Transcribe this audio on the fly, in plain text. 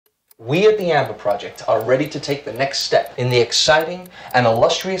We at the Amber Project are ready to take the next step in the exciting and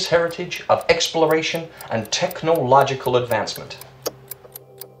illustrious heritage of exploration and technological advancement.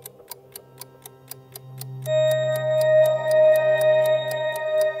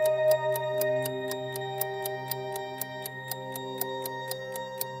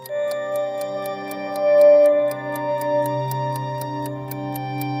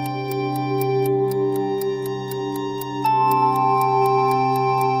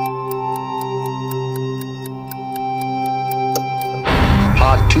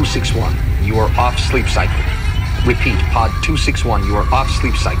 Pod 261, you are off sleep cycle. Repeat, Pod 261, you are off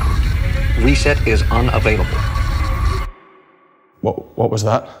sleep cycle. Reset is unavailable. What was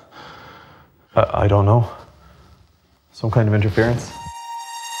that? I don't know. Some kind of interference?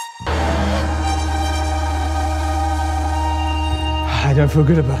 I don't feel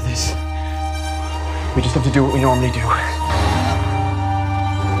good about this. We just have to do what we normally do.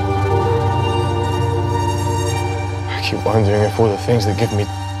 I keep wondering if all the things that give me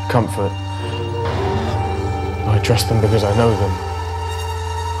comfort, I trust them because I know them.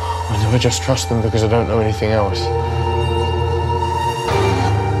 I never just trust them because I don't know anything else.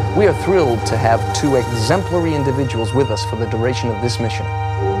 We are thrilled to have two exemplary individuals with us for the duration of this mission.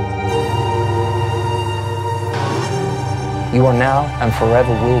 You are now and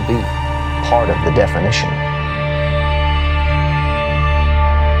forever will be part of the definition.